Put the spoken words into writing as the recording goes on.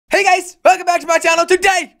Hey guys, welcome back to my channel.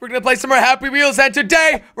 Today, we're gonna play some more Happy Wheels, and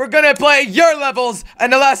today, we're gonna play your levels.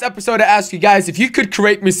 And the last episode, I asked you guys if you could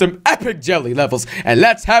create me some epic jelly levels. And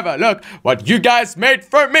let's have a look what you guys made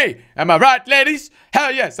for me. Am I right, ladies?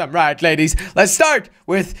 Hell yes, I'm right, ladies. Let's start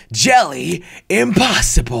with Jelly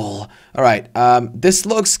Impossible. All right, this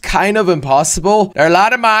looks kind of impossible. There are a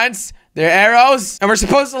lot of mines, there are arrows, and we're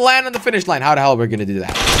supposed to land on the finish line. How the hell are we gonna do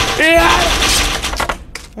that? Yeah!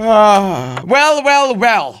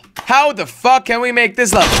 Well. How the fuck can we make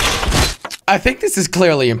this level? I think this is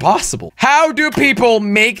clearly impossible. How do people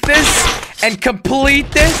make this and complete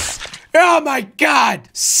this? Oh my god!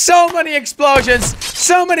 So many explosions!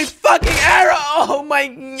 So many fucking arrows! Oh my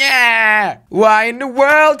yeah! Why in the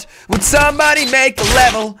world would somebody make a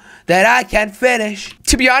level that I can't finish?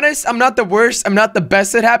 To be honest, I'm not the worst, I'm not the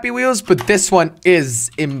best at Happy Wheels, but this one is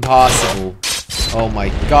impossible. Oh my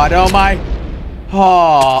god, oh my...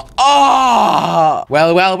 Oh.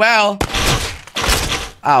 Well.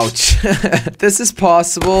 Ouch. This is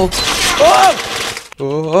possible.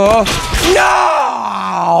 Oh.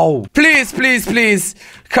 No! Please.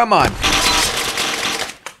 Come on.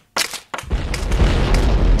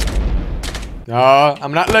 No,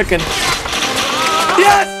 I'm not looking.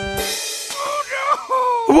 Yes!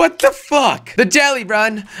 Oh, no! What the fuck? The jelly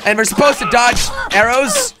run, and we're supposed to dodge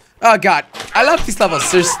arrows. Oh god, I love these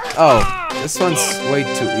levels. This one's way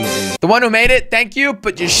too easy. The one who made it, thank you,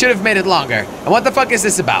 but you should have made it longer. And what the fuck is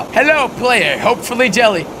this about? Hello, player, hopefully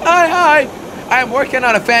Jelly. Hi. I am working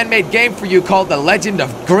on a fan-made game for you called The Legend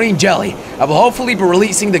of Green Jelly. I will hopefully be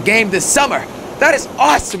releasing the game this summer. That is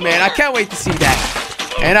awesome, man. I can't wait to see that.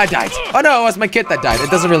 And I died. Oh no, it was my kid that died.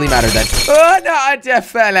 It doesn't really matter then. Oh no, I just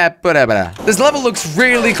fell out. This level looks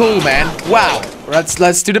really cool, man. Wow.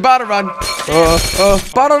 Let's do the bottle run.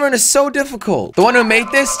 Bottle run is so difficult. The one who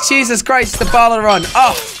made this? Jesus Christ, the bottle run.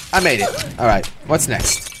 Oh, I made it. All right, what's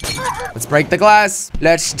next? Let's break the glass.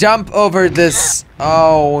 Let's jump over this.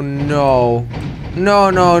 Oh no. No,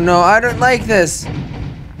 I don't like this.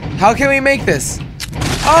 How can we make this?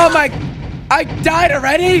 Oh my, I died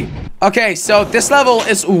already? Okay, so this level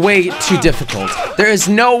is way too difficult. There is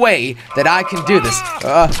no way that I can do this.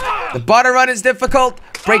 The bottle run is difficult.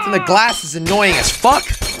 Breaking the glass is annoying as fuck.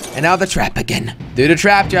 And now the trap again. Do the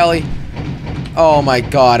trap, Jelly. Oh my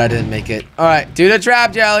god, I didn't make it. All right, do the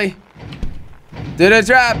trap, Jelly. Do the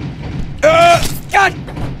trap. God,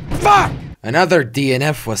 fuck. Another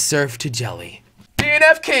DNF was served to Jelly.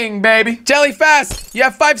 DNF king, baby. Jelly, fast. You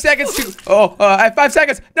have 5 seconds to... I have 5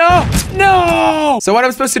 seconds. No. So what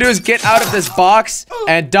I'm supposed to do is get out of this box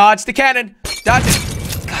and dodge the cannon. Dodge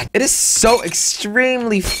it. God, it is so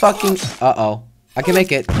extremely fucking... Uh-oh. I can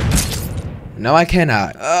make it. No, I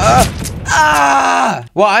cannot.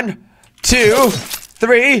 1, 2,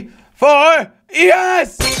 3, 4.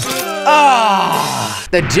 Yes!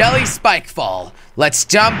 The jelly spike fall. Let's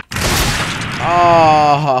jump.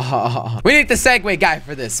 Oh, we need the Segway guy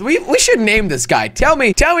for this. We should name this guy. Tell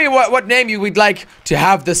me what name you would like to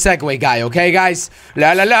have the Segway guy, okay, guys?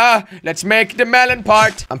 La. Let's make the melon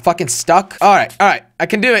part. I'm fucking stuck. All right. I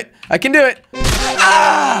can do it.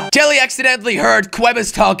 Jelly accidentally heard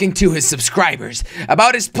Quebus talking to his subscribers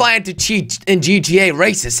about his plan to cheat in GTA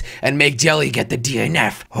races and make Jelly get the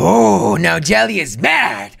DNF. Oh, now Jelly is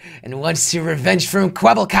mad and wants to revenge from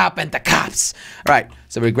Quebblecop and the cops. All right,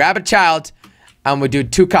 so we grab a child and we do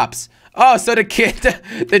 2 cops. Oh, so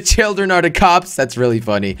the children are the cops. That's really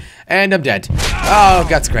funny. And I'm dead. Oh,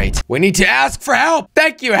 that's great. We need to ask for help.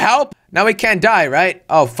 Thank you, help. Now we can't die, right?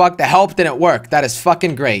 Oh, fuck, the help didn't work. That is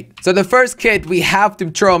fucking great. So the first kid, we have to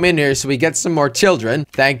throw him in here so we get some more children.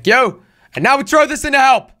 Thank you. And now we throw this into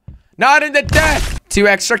help. Not into death. 2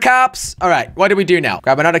 extra cops. All right, what do we do now?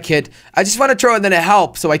 Grab another kid. I just want to throw it into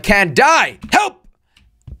help so I can't die. Help!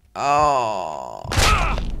 Oh.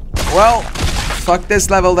 Well... fuck this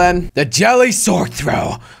level then. The jelly sword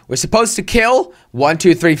throw. We're supposed to kill 1,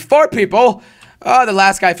 2, 3, 4 people. Oh, the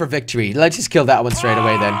last guy for victory. Let's just kill that one straight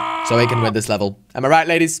away then, so we can win this level. Am I right,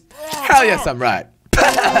 ladies? Hell yes, I'm right.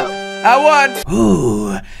 I won.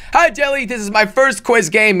 Ooh. Hi, Jelly. This is my first quiz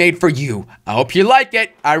game made for you. I hope you like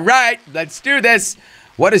it. All right, let's do this.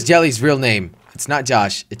 What is Jelly's real name? It's not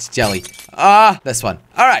Josh. It's Jelly. This one.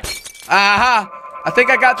 All right. I think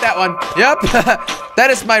I got that one. Yep. That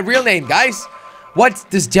is my real name, guys. What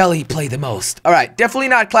does Jelly play the most? All right, definitely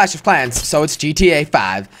not Clash of Clans, so it's GTA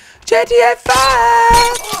 5. GTA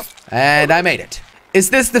 5! And I made it. Is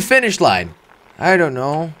this the finish line? I don't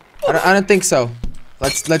know. I don't think so.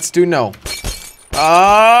 Let's do no.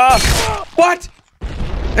 What?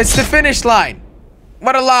 It's the finish line.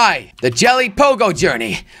 What a lie. The Jelly Pogo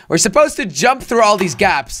journey. We're supposed to jump through all these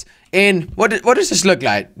gaps in, what does this look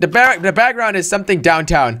like? The background is something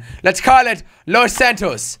downtown. Let's call it Los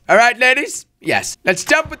Santos. All right, ladies? Yes. Let's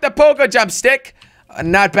jump with the pogo jump stick.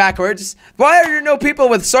 Not backwards. Why are there no people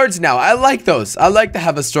with swords now? I like those. I like to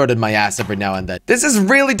have a sword in my ass every now and then. This is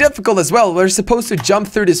really difficult as well. We're supposed to jump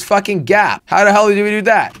through this fucking gap. How the hell do we do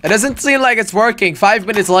that? It doesn't seem like it's working. 5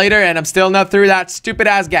 minutes later and I'm still not through that stupid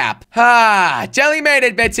ass gap. Ah, Jelly made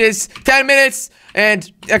it, bitches. 10 minutes and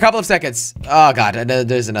a couple of seconds. Oh god,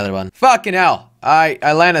 there's another one. Fucking hell. I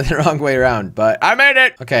landed the wrong way around, but I made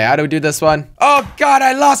it. Okay, how do we do this one? Oh god,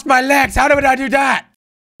 I lost my legs. How did I do that?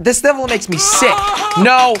 This level makes me sick.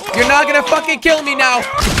 No, you're not gonna fucking kill me now.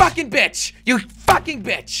 You fucking bitch. You fucking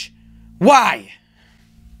bitch. Why?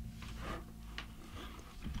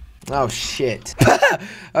 Oh, shit.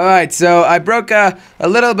 Alright, so I broke a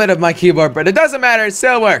little bit of my keyboard, but it doesn't matter. It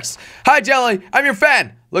still works. Hi, Jelly. I'm your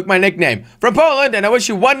fan. Look, my nickname. From Poland, and I wish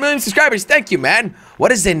you 1 million subscribers. Thank you, man.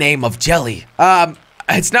 What is the name of Jelly?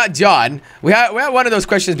 It's not John. We had one of those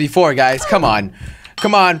questions before, guys. Come on.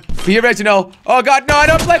 Come on, be original. Oh god, no, I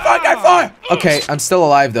don't play Fortnite 4! Okay, I'm still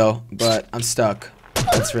alive though, but I'm stuck.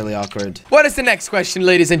 That's really awkward. What is the next question,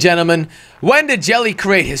 ladies and gentlemen? When did Jelly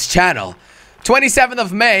create his channel? 27th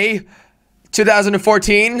of May,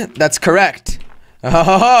 2014. That's correct.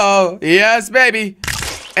 Oh, yes, baby.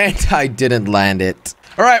 And I didn't land it.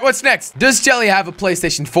 All right, what's next? Does Jelly have a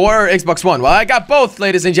PlayStation 4 or Xbox One? Well, I got both,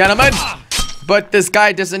 ladies and gentlemen. But this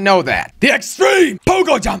guy doesn't know that. The extreme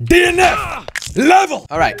pogo jump DNF level.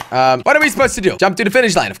 All right, what are we supposed to do? Jump to the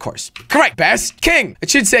finish line, of course. Correct, best king. It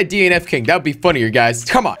should say DNF king. That would be funnier, guys.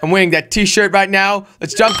 Come on, I'm wearing that t-shirt right now.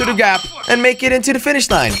 Let's jump through the gap and make it into the finish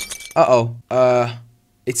line. Uh-oh,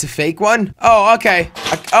 it's a fake one? Oh, okay.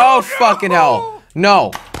 Oh, fucking hell.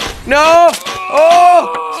 No. No!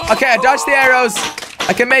 Oh! Okay, I dodged the arrows.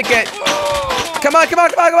 I can make it. Come on, come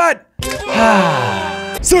on, come on, come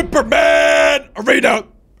on. Superman arena.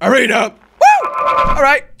 Woo! All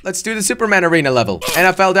right, let's do the Superman arena level. And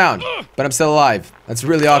I fell down, but I'm still alive. That's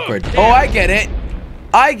really awkward. Oh, I get it.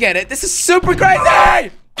 I get it. This is super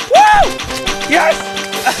crazy. Woo! Yes!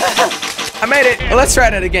 I made it. Well, let's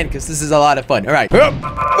try that again because this is a lot of fun. All right.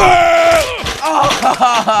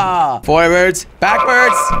 Oh. Forwards,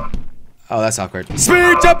 backwards. Oh, that's awkward.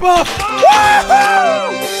 Speed jump off.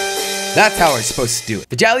 That's how we're supposed to do it.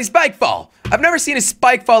 The Jelly spike fall. I've never seen a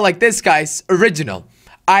spike fall like this, guys. Original.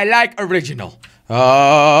 I like original.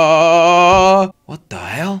 What the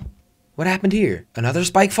hell? What happened here? Another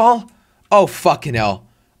spike fall? Oh, fucking hell.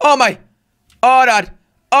 Oh my. Oh, God.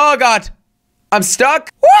 Oh, God. I'm stuck.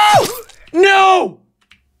 Woo! No!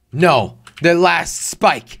 No. The last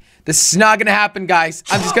spike. This is not gonna happen, guys.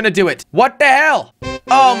 I'm just gonna do it. What the hell?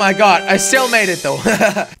 Oh my god, I still made it though.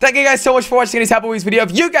 Thank you guys so much for watching this Happy Wheels video.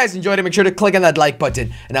 If you guys enjoyed it, make sure to click on that like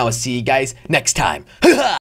button. And I will see you guys next time.